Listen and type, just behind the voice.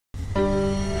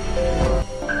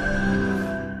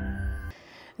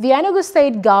The Enugu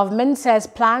state government says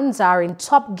plans are in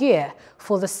top gear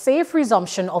for the safe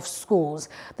resumption of schools.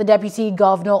 The deputy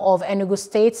governor of Enugu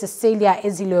State, Cecilia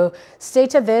Ezilo,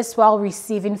 stated this while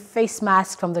receiving face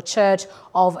masks from the Church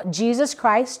of Jesus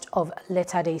Christ of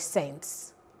Latter-day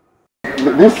Saints.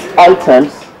 These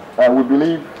items, we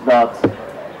believe that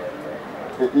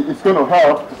it's going to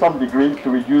help to some degree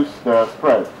to reduce the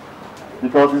spread,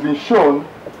 because it's been shown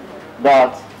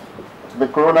that the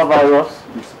coronavirus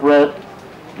is spread,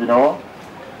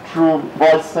 through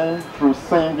voicing, through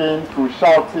singing, through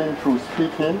shouting, through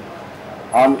speaking,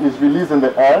 and is released in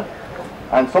the air.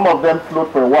 And some of them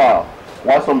float for a while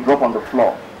some drop on the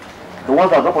floor. The ones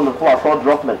that drop on the floor are called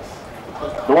droplets.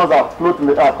 The ones that float in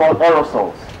the air are called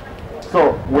aerosols.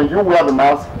 So when you wear the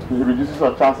mask, it reduces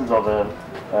your chances of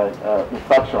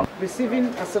infection. Receiving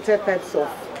assorted types of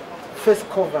face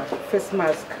cover, face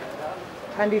mask,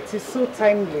 and it is so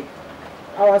timely.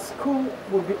 Our school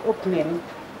will be opening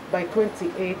by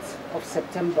 28th of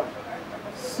September.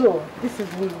 So this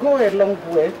will go a long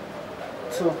way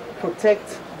to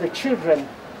protect the children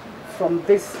from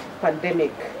this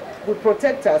pandemic. We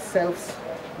protect ourselves,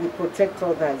 we protect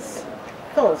others.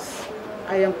 Thus,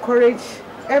 I encourage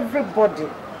everybody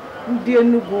in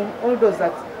Enugu, all those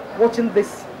that are watching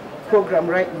this program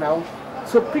right now,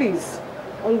 so please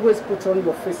always put on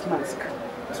your face mask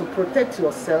to protect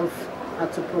yourself and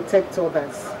to protect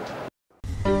others.